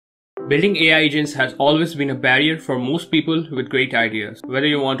Building AI agents has always been a barrier for most people with great ideas. Whether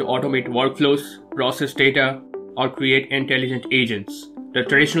you want to automate workflows, process data, or create intelligent agents, the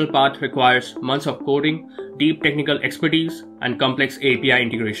traditional path requires months of coding, deep technical expertise, and complex API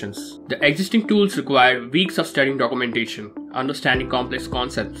integrations. The existing tools require weeks of studying documentation, understanding complex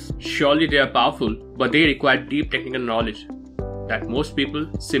concepts. Surely they are powerful, but they require deep technical knowledge that most people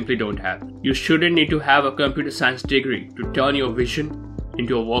simply don't have. You shouldn't need to have a computer science degree to turn your vision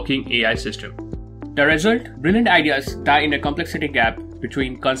into a working AI system. The result? Brilliant ideas die in a complexity gap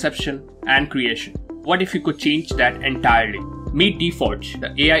between conception and creation. What if you could change that entirely? Meet Deforge, the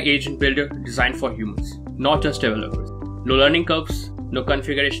AI agent builder designed for humans, not just developers. No learning curves, no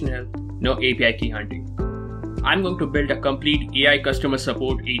configuration help, no API key hunting. I'm going to build a complete AI customer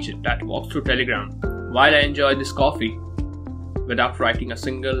support agent that walks through Telegram while I enjoy this coffee without writing a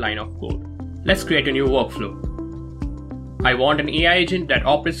single line of code. Let's create a new workflow. I want an AI agent that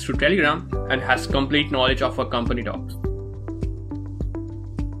operates through Telegram and has complete knowledge of our company docs.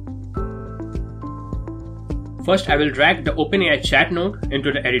 First, I will drag the OpenAI chat node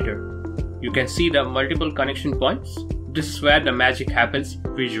into the editor. You can see the multiple connection points. This is where the magic happens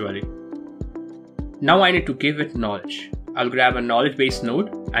visually. Now I need to give it knowledge. I'll grab a knowledge-based node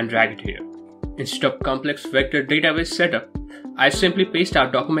and drag it here. Instead of complex vector database setup, I simply paste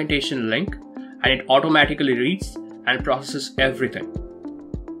our documentation link and it automatically reads and processes everything.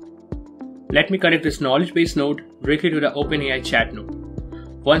 Let me connect this knowledge-based node directly to the OpenAI chat node.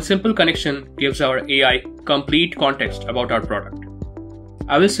 One simple connection gives our AI complete context about our product.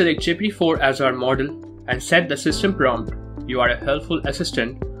 I will select GPT-4 as our model and set the system prompt. You are a helpful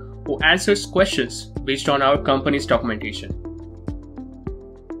assistant who answers questions based on our company's documentation.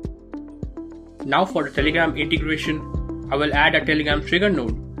 Now for the Telegram integration, I will add a Telegram trigger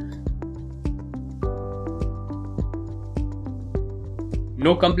node.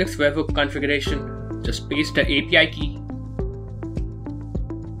 No complex webhook configuration, just paste the API key.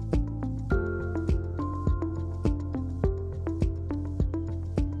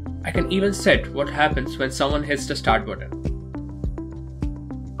 I can even set what happens when someone hits the start button.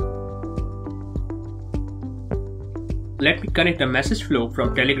 Let me connect the message flow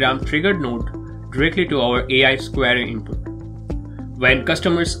from Telegram triggered node directly to our AI's query input. When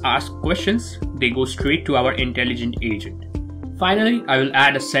customers ask questions, they go straight to our intelligent agent. Finally, I will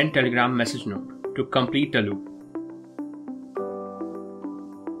add a send Telegram message node to complete the loop.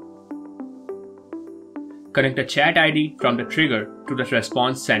 Connect the chat ID from the trigger to the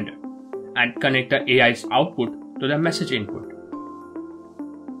response sender and connect the AI's output to the message input.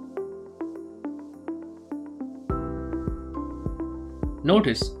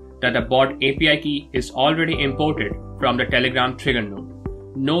 Notice that the bot API key is already imported from the Telegram trigger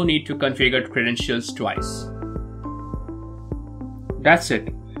node. No need to configure credentials twice. That's it.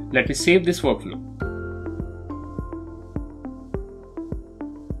 Let me save this workflow.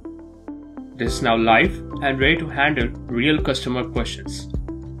 This is now live and ready to handle real customer questions.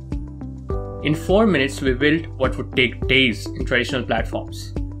 In 4 minutes, we built what would take days in traditional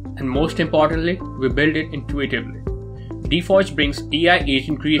platforms. And most importantly, we build it intuitively. Deforge brings AI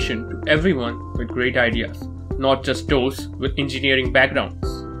agent creation to everyone with great ideas, not just those with engineering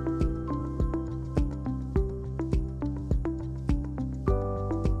backgrounds.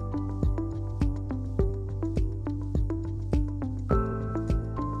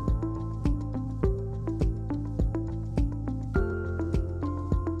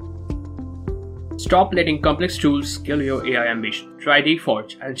 Stop letting complex tools kill your AI ambition. Try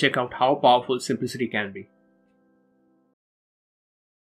Deforge and check out how powerful simplicity can be.